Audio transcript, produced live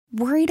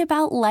Worried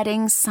about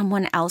letting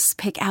someone else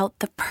pick out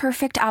the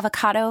perfect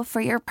avocado for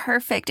your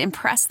perfect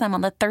impress them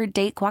on the third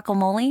date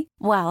guacamole?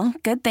 Well,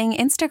 good thing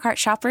Instacart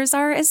shoppers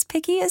are as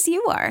picky as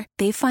you are.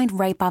 They find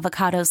ripe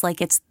avocados like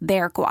it's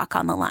their guac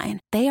on the line.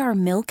 They are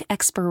milk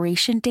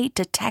expiration date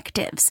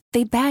detectives.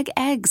 They bag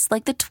eggs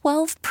like the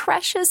 12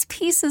 precious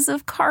pieces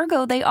of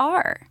cargo they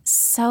are.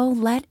 So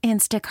let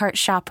Instacart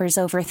shoppers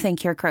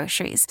overthink your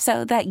groceries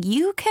so that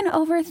you can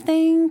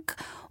overthink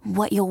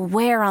what you'll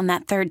wear on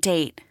that third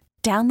date.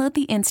 Download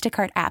the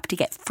Instacart app to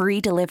get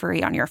free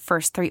delivery on your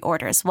first 3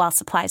 orders while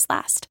supplies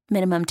last.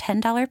 Minimum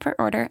 $10 per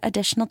order.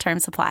 Additional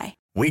terms apply.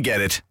 We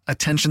get it.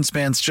 Attention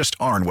spans just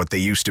aren't what they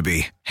used to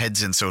be.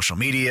 Heads in social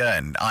media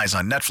and eyes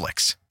on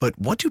Netflix. But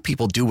what do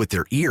people do with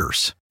their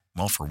ears?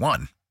 Well, for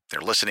one, they're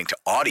listening to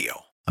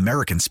audio.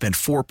 Americans spend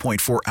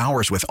 4.4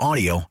 hours with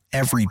audio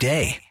every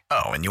day.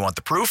 Oh, and you want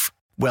the proof?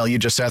 Well, you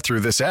just sat through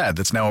this ad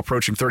that's now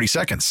approaching 30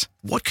 seconds.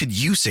 What could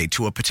you say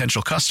to a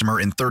potential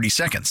customer in 30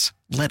 seconds?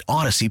 Let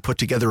Odyssey put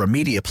together a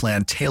media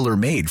plan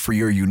tailor-made for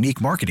your unique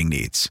marketing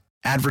needs.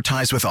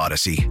 Advertise with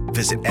Odyssey.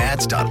 Visit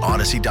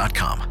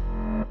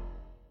ads.odyssey.com.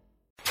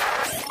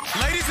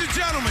 Ladies and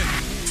gentlemen,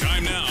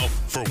 time now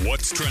for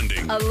What's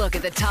Trending. A look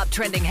at the top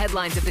trending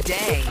headlines of the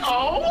day.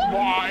 Oh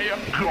my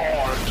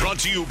God. Brought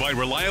to you by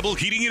Reliable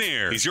Heating and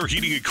Air. Is your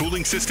heating and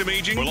cooling system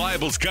aging?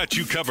 Reliable's got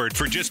you covered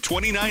for just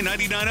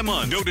 $29.99 a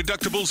month. No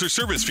deductibles or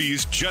service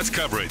fees, just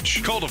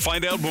coverage. Call to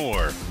find out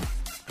more.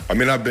 I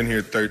mean, I've been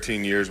here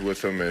 13 years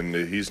with him, and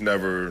he's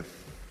never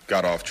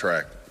got off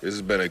track. This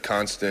has been a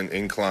constant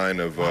incline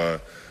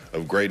of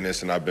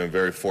greatness, and I've been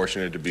very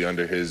fortunate to be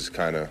under his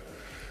kind of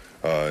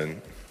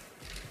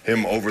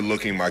him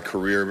overlooking my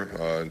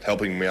career,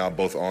 helping me out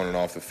both on and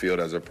off the field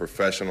as a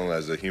professional,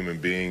 as a human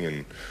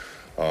being.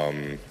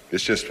 And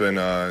it's just been,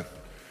 I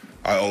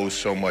owe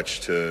so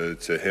much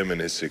to him and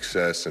his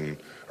success and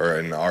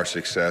our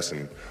success.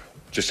 And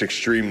just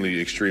extremely,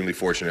 extremely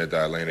fortunate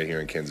that I landed here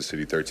in Kansas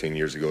City 13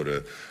 years ago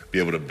to be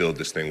able to build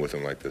this thing with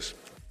him like this.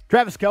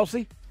 Travis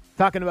Kelce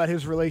talking about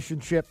his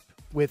relationship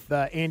with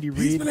Andy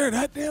Reid. he's been there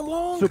that damn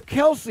long? So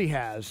Kelce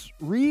has.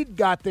 Reid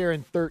got there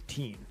in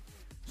 13.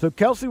 So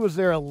Kelce was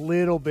there a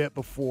little bit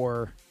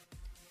before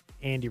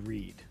Andy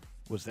Reid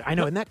was there. I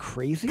know, isn't that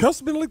crazy?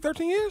 Kelce's been in the league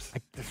 13 years?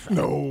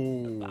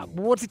 No.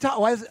 What's he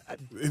talking? Why is it?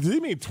 Does he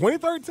mean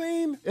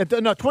 2013?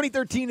 No,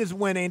 2013 is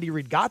when Andy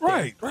Reid got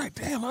there. Right.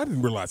 Damn, I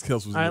didn't realize Kelce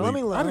was in the All right,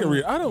 league. let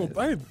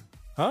me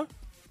Huh?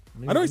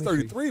 I know he's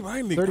 33, but I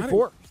didn't think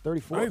 34. He's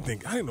 34. I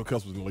didn't know Kelce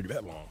was in the league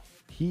that long.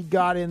 He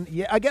got in.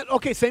 Yeah,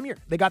 same year.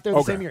 They got there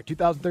the same year,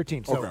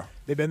 2013. So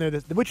they've been there,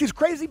 which is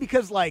crazy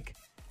because, like,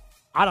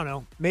 I don't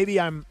know. Maybe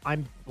I am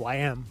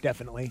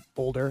definitely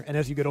older, and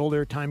as you get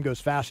older, time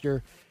goes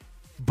faster.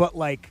 But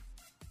like,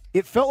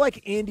 it felt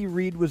like Andy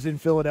Reid was in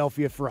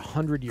Philadelphia for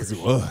 100 years. He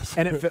was,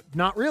 and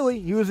not really.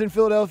 He was in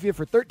Philadelphia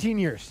for 13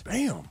 years.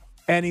 Damn.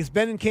 And he's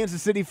been in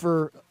Kansas City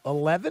for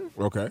 11.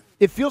 Okay.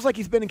 It feels like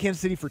he's been in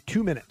Kansas City for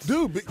 2 minutes.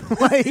 Dude,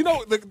 like, you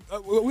know,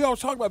 we always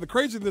talk about the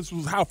craziness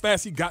was how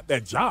fast he got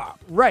that job.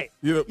 Right.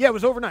 You know, yeah, it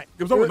was overnight.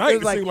 It was overnight.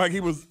 It like, seemed like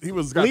he was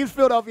leaves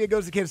Philadelphia,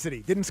 goes to Kansas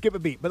City. Didn't skip a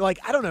beat. But, like,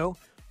 I don't know.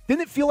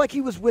 Didn't it feel like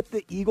he was with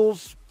the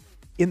Eagles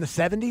in the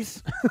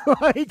 70s?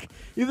 Like,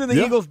 he was in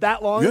the Eagles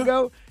that long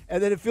ago.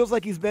 And then it feels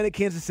like he's been at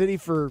Kansas City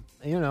for,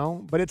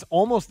 but it's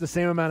almost the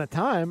same amount of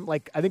time.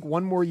 Like, I think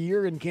one more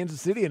year in Kansas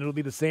City and it'll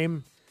be the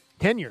same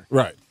tenure.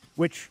 Right.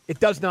 Which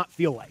it does not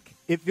feel like.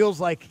 It feels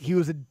like he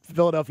was in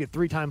Philadelphia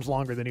 3 times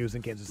longer than he was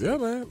in Kansas City. Yeah,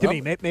 man. To me,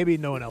 maybe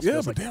no one else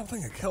feels like that. Yeah, but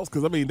damn thing of Kelce,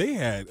 because, I mean, they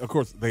had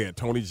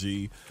Tony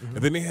G,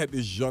 and then they had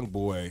this young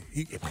boy.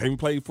 He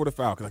played for the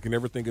Falcons. I can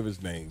never think of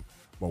his name.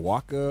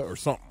 Mawaka or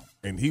something.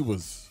 And he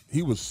was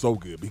so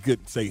good. He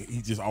couldn't say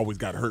he just always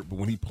got hurt. But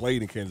when he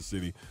played in Kansas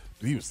City,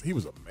 he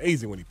was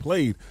amazing when he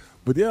played.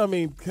 But yeah, I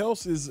mean,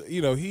 Kelce is,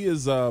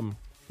 he's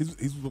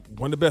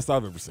one of the best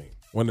I've ever seen.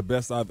 One of the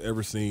best I've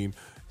ever seen.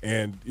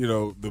 And,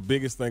 the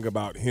biggest thing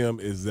about him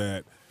is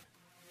that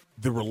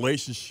the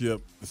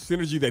relationship, the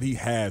synergy that he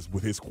has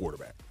with his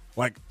quarterback.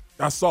 Like,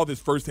 I saw this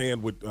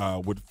firsthand with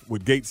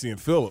Gatesy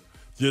and Phillip.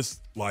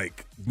 Just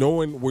like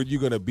knowing where you're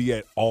going to be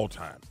at all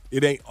times.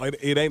 It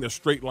ain't a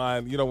straight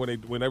line.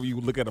 Whenever you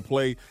look at a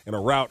play and a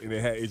route, and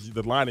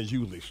the line is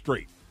usually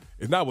straight.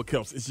 It's not with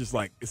Kelce. It's just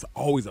like it's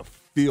always a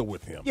feel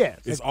with him. Yeah,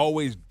 it's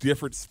always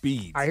different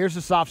speeds. All right, here's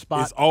a soft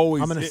spot. It's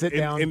always I'm going to sit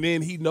down, and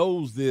then he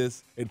knows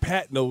this, and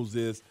Pat knows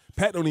this.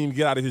 Pat don't even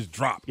get out of his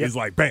drop. Yep. It's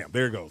like bam,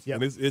 there it goes.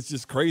 Yep. And it's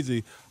just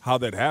crazy how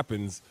that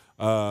happens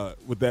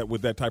with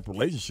that type of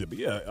relationship. But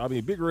yeah, I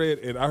mean, Big Red,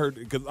 and I heard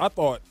because I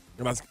thought.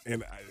 And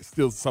it's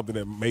still something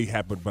that may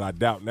happen, but I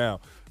doubt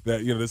now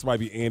that, this might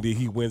be Andy.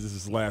 He wins. This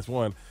is his last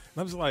one. And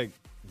I'm just like,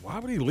 why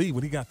would he leave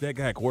when he got that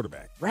guy at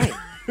quarterback? Right.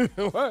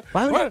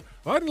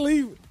 Why did he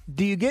leave?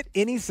 Do you get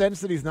any sense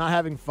that he's not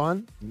having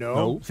fun?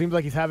 No. Seems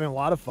like he's having a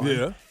lot of fun.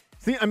 Yeah.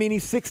 See, I mean,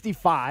 he's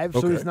 65,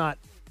 so he's not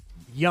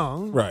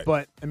young. Right.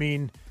 But, I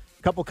mean,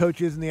 a couple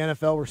coaches in the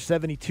NFL were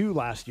 72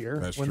 last year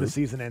the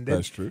season ended.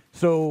 That's true.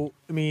 So,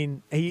 I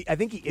mean, I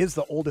think he is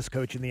the oldest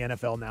coach in the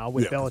NFL now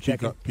with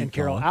Belichick and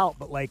Carroll out.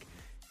 But, like,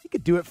 he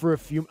could do it for a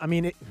few. I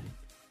mean,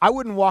 I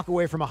wouldn't walk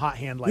away from a hot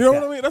hand like that. You know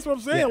what I mean? That's what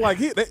I'm saying.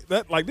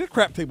 Yeah. Like this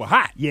crap table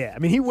hot. Yeah, I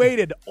mean, he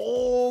waited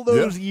all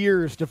those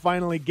years to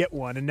finally get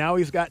one, and now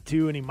he's got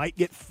 2, and he might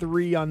get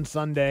 3 on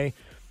Sunday.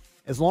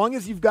 As long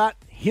as you've got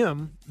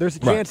him, there's a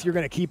chance you're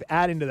going to keep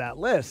adding to that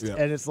list. Yeah.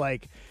 And it's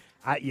like,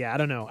 I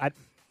don't know.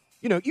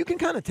 You can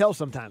kind of tell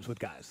sometimes with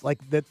guys like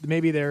that.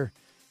 Maybe they're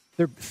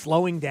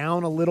slowing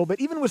down a little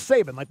bit. Even with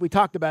Saban, like we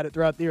talked about it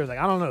throughout the years. Like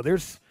I don't know.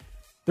 There's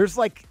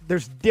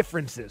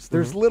differences.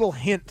 There's little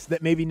hints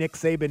that maybe Nick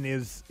Saban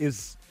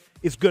is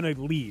going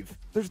to leave.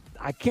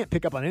 I can't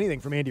pick up on anything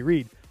from Andy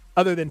Reid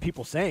other than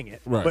people saying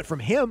it. Right. But from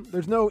him,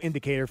 there's no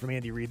indicator from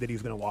Andy Reid that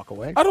he's going to walk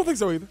away. I don't think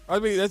so either. I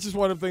mean, that's just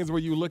one of the things where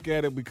you look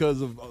at it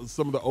because of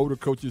some of the older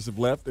coaches have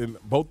left, and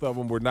both of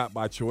them were not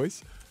by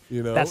choice.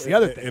 That's the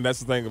other thing. And that's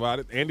the thing about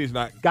it. Andy's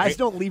not. Guys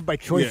don't leave by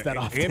choice that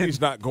often. Andy's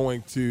not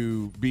going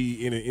to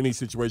be in any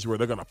situation where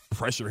they're going to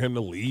pressure him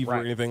to leave or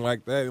anything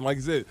like that. And like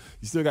you said,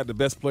 you still got the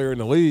best player in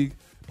the league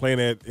playing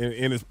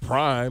in his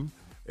prime.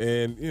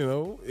 And,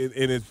 and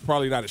it's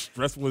probably not as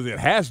stressful as it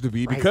has to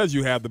be because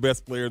you have the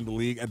best player in the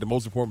league at the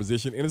most important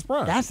position in his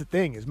prime. That's the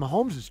thing is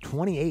Mahomes is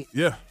 28.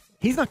 Yeah.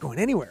 He's not going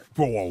anywhere.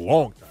 For a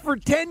long time. For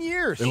 10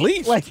 years. At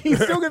least. Like, he's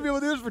still going to be able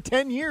to do this for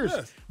 10 years,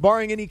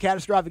 barring any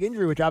catastrophic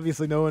injury, which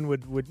obviously no one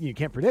would you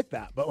can't predict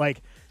that. But,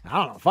 like, I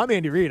don't know. If I'm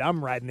Andy Reid,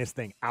 I'm riding this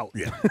thing out.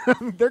 Yeah.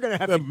 They're going to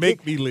have to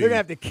make me leave. They're going to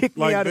have to kick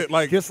me out,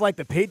 just like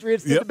the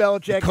Patriots did to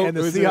Belichick and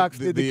the Seahawks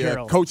did to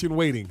Carroll. Coach in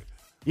waiting.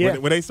 Yeah.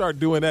 When they start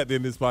doing that,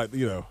 then it's like,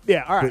 Yeah,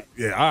 all right.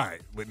 But, all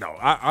right. But no,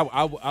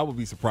 I would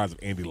be surprised if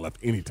Andy left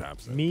anytime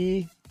soon.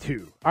 Me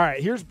too. All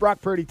right, here's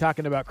Brock Purdy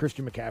talking about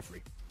Christian McCaffrey.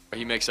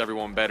 He makes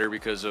everyone better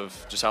because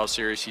of just how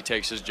serious he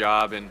takes his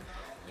job, and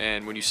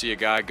when you see a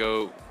guy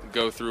go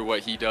through what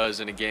he does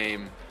in a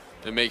game,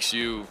 it makes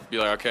you be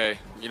like, okay,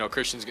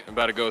 Christian's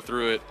about to go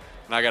through it,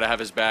 and I got to have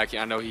his back.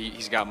 I know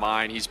he's got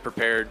mine. He's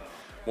prepared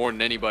more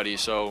than anybody,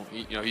 so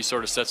he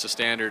sort of sets the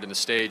standard and the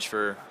stage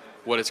for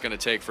what it's going to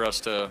take for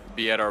us to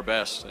be at our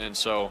best. And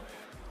so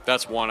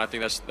that's one. I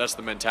think that's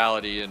the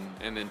mentality,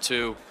 and then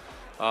two,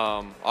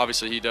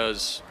 obviously he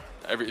does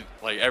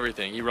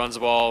everything. He runs the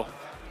ball.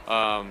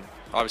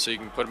 Obviously, you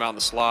can put him out in the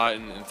slot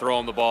and throw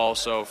him the ball.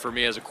 So for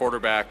me as a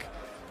quarterback,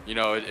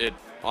 it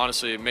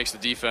honestly it makes the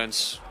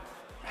defense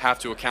have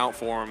to account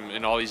for him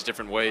in all these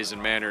different ways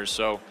and manners.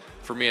 So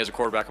for me as a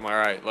quarterback, I'm all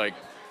right. Like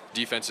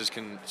defenses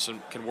can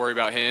worry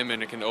about him,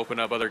 and it can open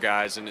up other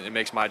guys, and it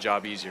makes my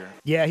job easier.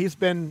 Yeah, he's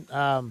been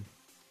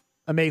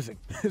amazing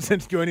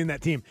since joining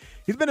that team.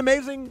 He's been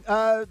amazing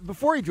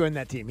before he joined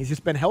that team. He's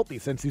just been healthy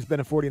since he's been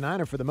a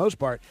 49er for the most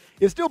part.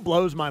 It still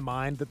blows my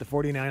mind that the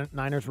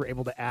 49ers were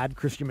able to add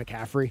Christian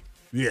McCaffrey.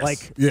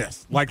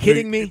 Yes. Like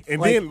kidding me?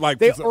 And like,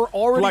 then they were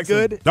already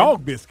good.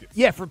 Dog biscuits.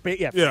 Yeah, for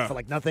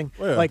like nothing.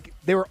 Yeah. Like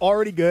they were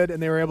already good, and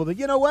they were able to.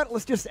 You know what?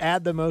 Let's just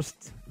add the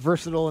most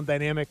versatile and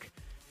dynamic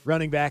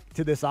running back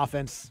to this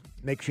offense.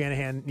 Make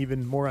Shanahan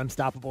even more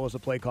unstoppable as a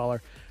play caller.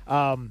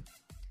 I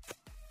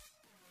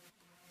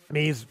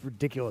mean, he's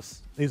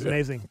ridiculous. He's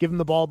amazing. Give him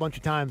the ball a bunch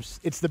of times.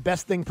 It's the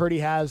best thing Purdy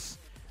has.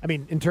 I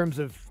mean, in terms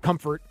of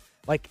comfort.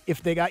 Like,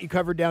 if they got you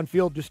covered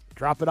downfield, just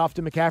drop it off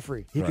to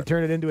McCaffrey. He could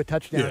turn it into a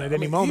touchdown at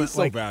any moment. He's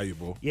so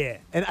valuable. Yeah.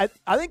 And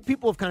I think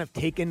people have kind of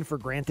taken for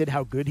granted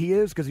how good he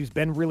is because he's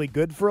been really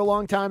good for a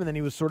long time, and then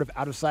he was sort of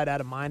out of sight,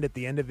 out of mind at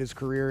the end of his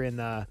career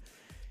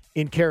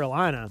in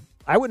Carolina.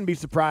 I wouldn't be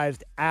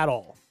surprised at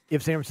all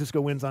if San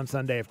Francisco wins on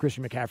Sunday if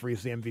Christian McCaffrey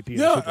is the MVP of the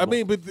Super Bowl. I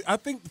mean, but I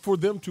think for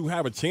them to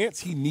have a chance,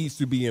 he needs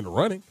to be in the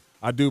running.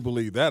 I do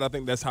believe that. I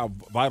think that's how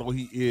vital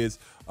he is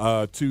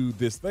to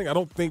this thing. I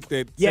don't think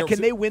that. Yeah, can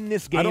they win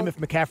this game if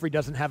McCaffrey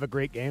doesn't have a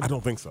great game? I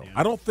don't think so.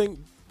 I don't think.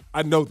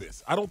 I know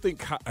this. I don't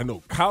think. I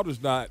know Kyle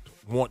does not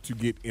want to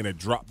get in a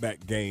drop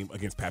back game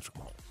against Patrick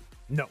Mahomes.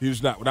 No,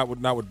 he's not.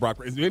 Not with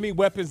Brock. As many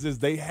weapons as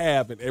they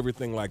have and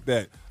everything like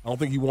that, I don't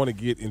think you want to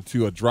get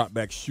into a drop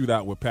back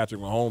shootout with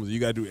Patrick Mahomes. You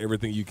got to do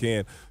everything you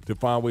can to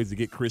find ways to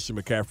get Christian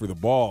McCaffrey the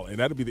ball, and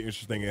that'll be the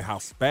interesting thing in how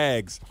Steve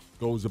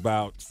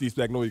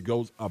Spagnuolo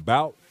goes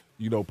about.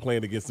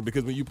 Playing against him,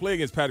 because when you play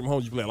against Patrick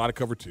Mahomes, you play a lot of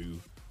cover two,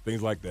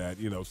 things like that.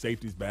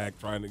 Safety's back,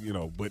 trying to,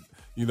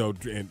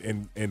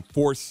 and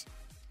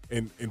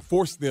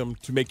force them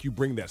to make you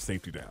bring that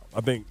safety down.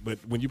 I think, but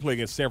when you play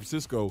against San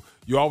Francisco,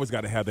 you always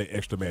got to have that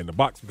extra man in the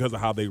box because of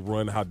how they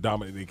run, how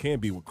dominant they can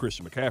be with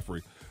Christian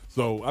McCaffrey.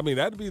 So, I mean,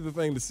 that'd be the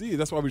thing to see.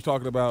 That's why we're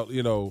talking about,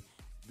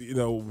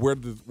 where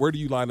do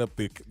you line up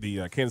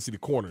the Kansas City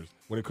corners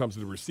when it comes to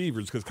the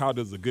receivers? Because Kyle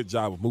does a good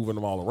job of moving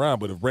them all around.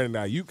 But if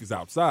Brandon Ayuk is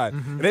outside,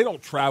 and they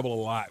don't travel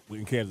a lot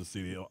in Kansas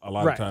City a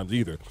lot of times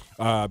either,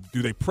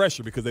 do they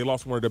pressure because they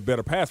lost one of their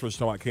better pass rushers?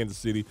 Talking about Kansas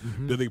City,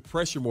 do they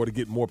pressure more to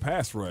get more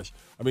pass rush?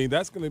 I mean,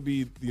 that's going to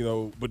be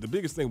But the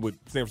biggest thing with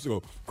San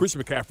Francisco,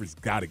 Christian McCaffrey's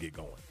got to get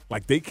going.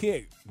 Like they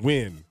can't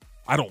win.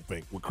 I don't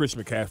think, with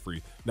Christian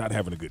McCaffrey not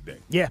having a good day.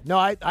 Yeah, no,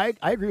 I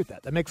agree with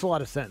that. That makes a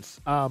lot of sense.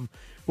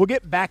 We'll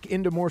get back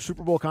into more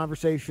Super Bowl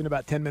conversation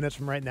about 10 minutes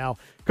from right now.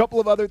 A couple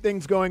of other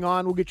things going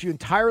on. We'll get you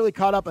entirely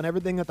caught up on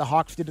everything that the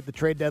Hawks did at the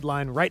trade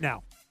deadline right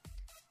now.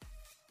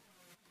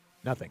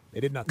 Nothing. They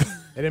did nothing.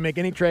 They didn't make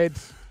any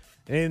trades.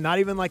 And not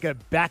even like a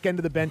back end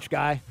of the bench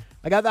guy.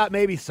 Like I thought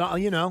maybe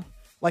some,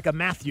 like a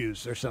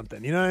Matthews or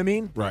something. You know what I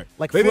mean? Right.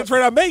 Like they didn't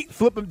trade our mate.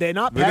 Flip him. They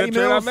not. They Patty didn't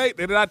trade our Mills. mate.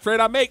 They did not trade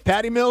our mate.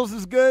 Patty Mills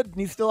is good. And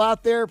he's still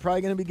out there.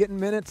 Probably going to be getting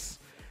minutes.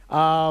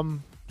 So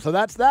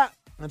that's that.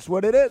 That's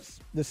what it is.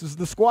 This is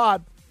the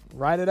squad.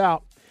 Ride it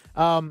out.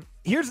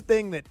 Here's the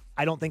thing that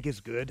I don't think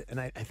is good, and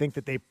I think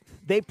that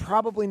they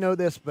probably know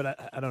this,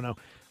 but I don't know.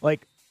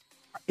 Like,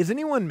 is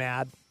anyone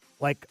mad?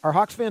 Like, are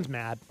Hawks fans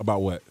mad?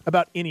 About what?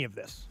 About any of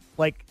this?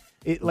 Like,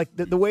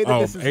 the way that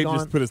this is Abe gone.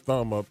 just put his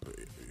thumb up.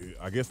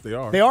 I guess they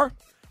are. They are?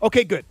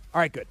 Okay, good.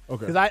 All right, good.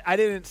 Okay. Because I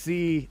didn't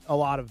see a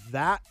lot of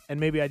that, and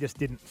maybe I just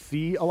didn't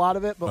see a lot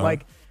of it, but,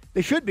 like,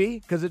 they should be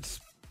because it's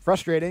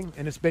frustrating,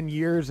 and it's been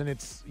years, and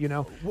it's,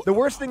 the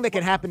worst thing that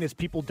can happen is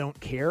people don't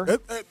care.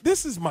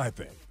 This is my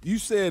thing. You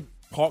said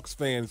Hawks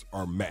fans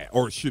are mad,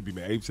 or should be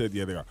mad. Abe said,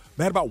 yeah, they are.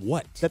 Mad about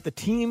what? That the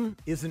team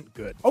isn't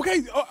good.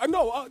 Okay,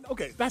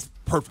 okay, that's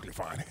perfectly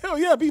fine. Hell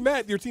yeah, be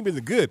mad your team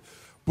isn't good.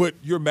 But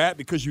you're mad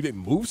because you didn't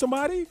move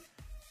somebody?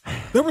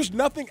 There was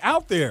nothing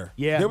out there.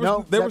 Yeah,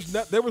 there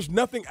was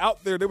nothing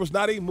out there. There was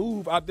not a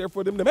move out there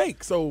for them to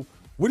make. So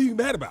what are you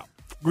mad about?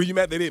 Were you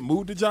mad they didn't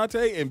move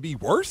DeJounte and be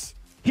worse?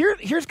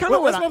 Here's kind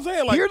of what I'm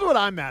saying. Like, here's what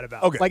I'm mad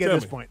about. Okay, like at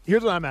this me. point.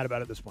 Here's what I'm mad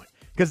about at this point.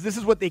 Because this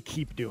is what they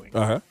keep doing.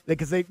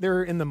 Because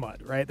they're in the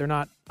mud, right? They're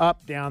not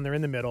up, down. They're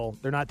in the middle.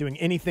 They're not doing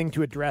anything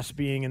to address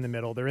being in the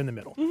middle. They're in the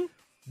middle. Mm-hmm.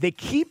 They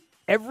keep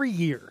every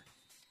year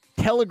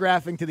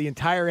telegraphing to the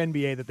entire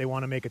NBA that they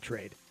want to make a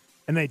trade,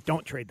 and they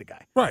don't trade the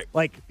guy. Right.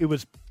 Like it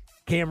was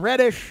Cam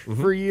Reddish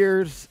for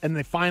years, and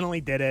they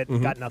finally did it.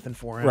 Got nothing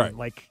for him. Right.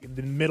 Like in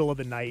the middle of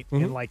the night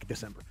in like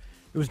December.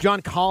 It was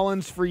John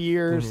Collins for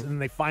years,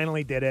 and they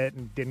finally did it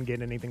and didn't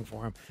get anything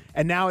for him.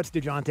 And now it's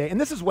DeJounte, and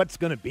this is what's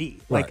going to be.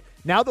 Like,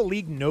 now the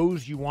league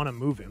knows you want to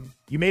move him.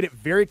 You made it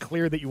very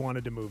clear that you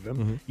wanted to move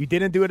him. You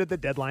didn't do it at the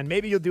deadline.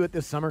 Maybe you'll do it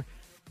this summer.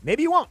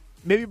 Maybe you won't.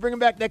 Maybe you bring him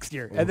back next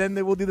year, and then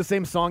they will do the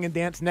same song and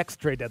dance next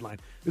trade deadline.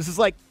 This is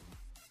like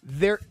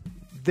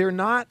they're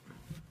not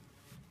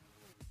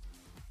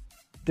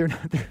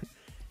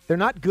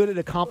good at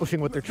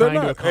accomplishing what they're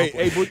trying to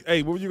accomplish.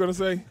 Hey, what were you going to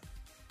say?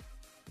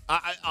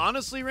 I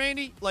honestly,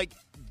 Randy, like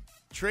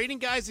trading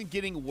guys and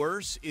getting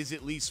worse is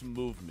at least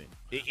movement.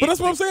 But that's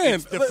what I'm saying.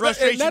 It's the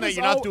frustration that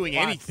you're not doing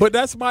anything. But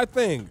that's my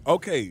thing.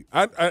 Okay,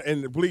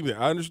 and believe me,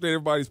 I understand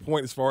everybody's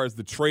point as far as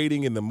the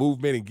trading and the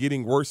movement and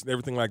getting worse and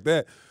everything like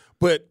that.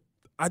 But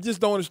I just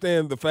don't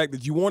understand the fact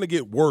that you want to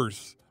get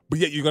worse, but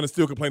yet you're going to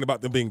still complain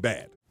about them being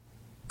bad.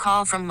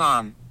 Call from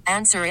mom.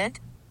 Answer it.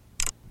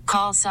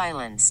 Call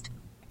silenced.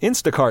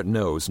 Instacart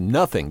knows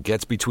nothing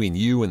gets between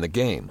you and the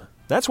game.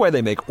 That's why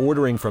they make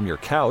ordering from your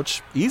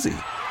couch easy.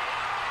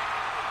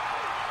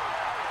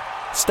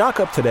 Stock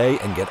up today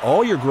and get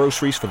all your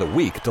groceries for the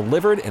week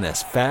delivered in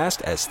as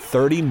fast as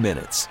 30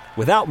 minutes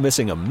without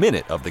missing a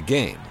minute of the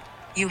game.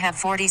 You have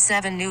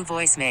 47 new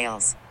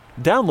voicemails.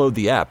 Download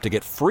the app to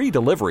get free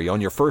delivery on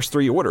your first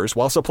 3 orders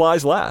while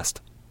supplies last.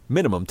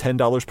 Minimum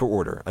 $10 per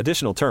order.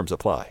 Additional terms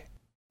apply.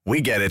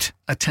 We get it.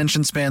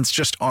 Attention spans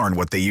just aren't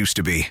what they used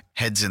to be.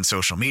 Heads in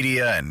social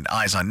media and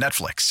eyes on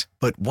Netflix.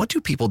 But what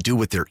do people do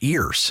with their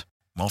ears?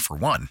 Well, for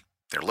one,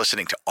 they're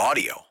listening to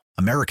audio.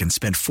 Americans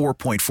spend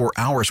 4.4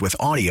 hours with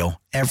audio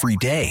every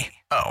day.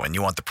 Oh, and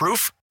you want the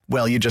proof?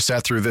 Well, you just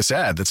sat through this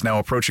ad that's now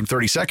approaching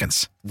 30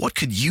 seconds. What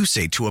could you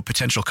say to a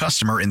potential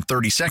customer in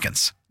 30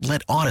 seconds?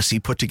 Let Odyssey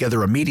put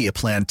together a media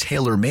plan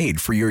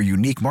tailor-made for your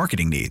unique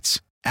marketing needs.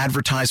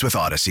 Advertise with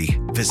Odyssey.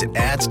 Visit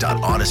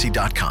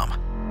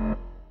ads.odyssey.com.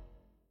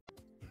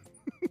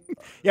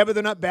 Yeah, but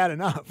they're not bad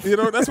enough.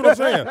 That's what I'm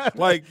saying.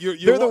 Like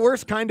they're the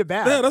worst kind of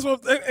bad. Yeah, that's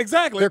what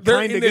exactly. They're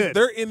kind of good.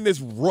 They're in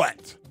this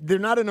rut. They're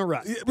not in a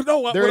rut. Yeah, but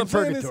no, they're what in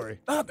purgatory.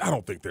 I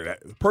don't think they're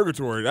that.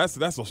 Purgatory. That's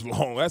a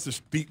long. That's a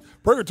steep.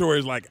 Purgatory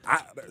is like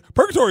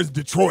Purgatory is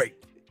Detroit.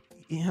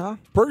 Yeah.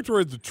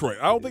 Purgatory is Detroit.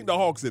 I don't think the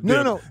Hawks did.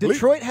 No.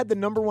 Detroit had the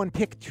number 1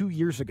 pick 2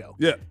 years ago.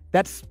 Yeah.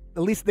 That's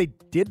at least they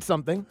did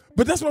something.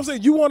 But that's what I'm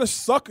saying. You want to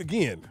suck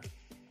again.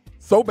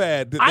 So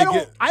bad that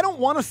I don't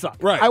want to suck.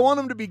 Right. I want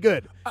them to be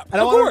good. And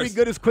I want them to be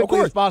good as quickly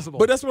as possible.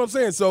 But that's what I'm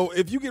saying. So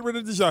if you get rid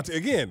of DeJounte,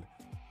 again,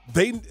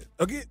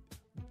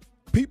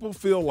 people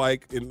feel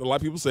like, and a lot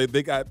of people say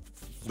they got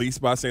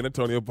fleeced by San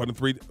Antonio for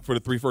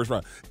the 3 first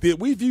round. Did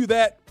we view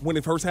that when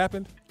it first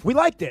happened? We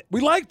liked it.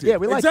 We liked it. Yeah,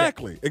 we liked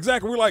it.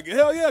 Exactly. We're like,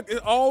 hell yeah,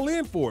 all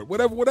in for it.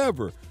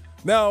 Whatever.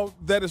 Now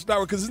that it's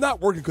not because it's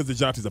not working because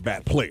DeJounte's a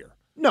bad player.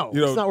 No,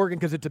 it's not working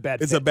because it's a bad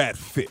fit. It's a bad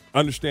fit.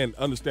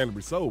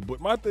 Understandably so.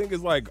 But my thing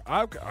is like,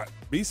 I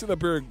be sitting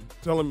up here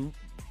telling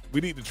we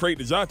need to trade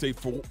DeJounte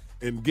for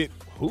and get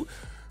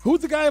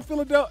who's the guy in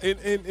Philadelphia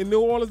in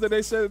New Orleans that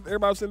they said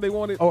everybody said they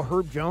wanted? Oh,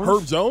 Herb Jones.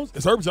 Herb Jones?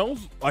 Is Herb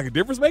Jones like a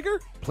difference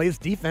maker? Plays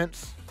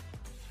defense.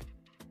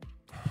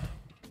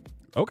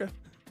 Okay.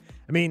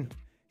 I mean,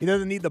 he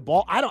doesn't need the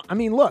ball.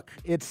 Look,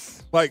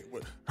 it's like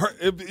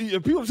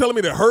if people are telling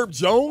me that Herb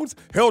Jones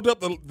held up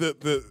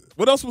the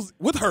what else was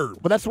with Herb?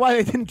 But that's why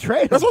they didn't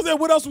trade him. That's what I'm saying.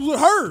 What else was with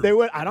Herb?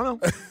 I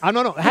don't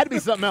know. It had to be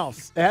something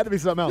else.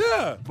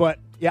 Yeah. But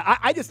yeah,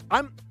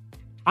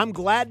 I'm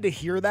glad to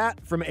hear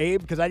that from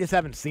Abe because I just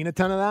haven't seen a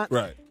ton of that.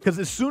 Right. Because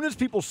as soon as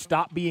people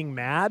stop being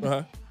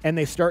mad and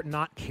they start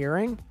not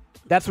caring,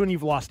 that's when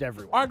you've lost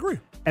everyone. I agree.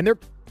 And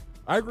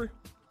I agree.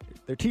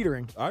 They're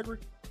teetering. I agree.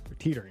 They're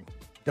teetering.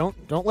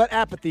 Don't let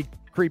apathy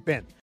creep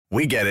in.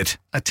 We get it.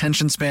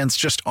 Attention spans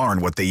just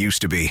aren't what they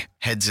used to be.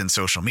 Heads in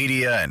social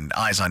media and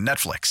eyes on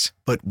Netflix.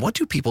 But what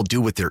do people do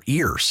with their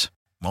ears?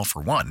 Well,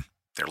 for one,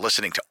 they're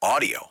listening to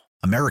audio.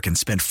 Americans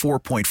spend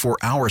 4.4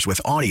 hours with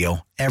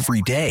audio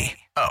every day.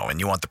 Oh, and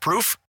you want the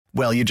proof?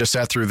 Well, you just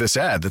sat through this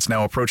ad that's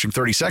now approaching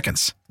 30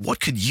 seconds. What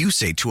could you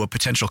say to a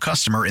potential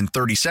customer in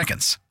 30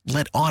 seconds?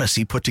 Let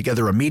Odyssey put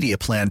together a media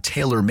plan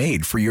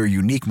tailor-made for your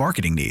unique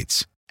marketing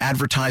needs.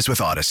 Advertise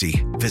with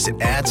Odyssey. Visit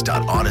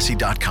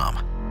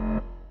ads.odyssey.com.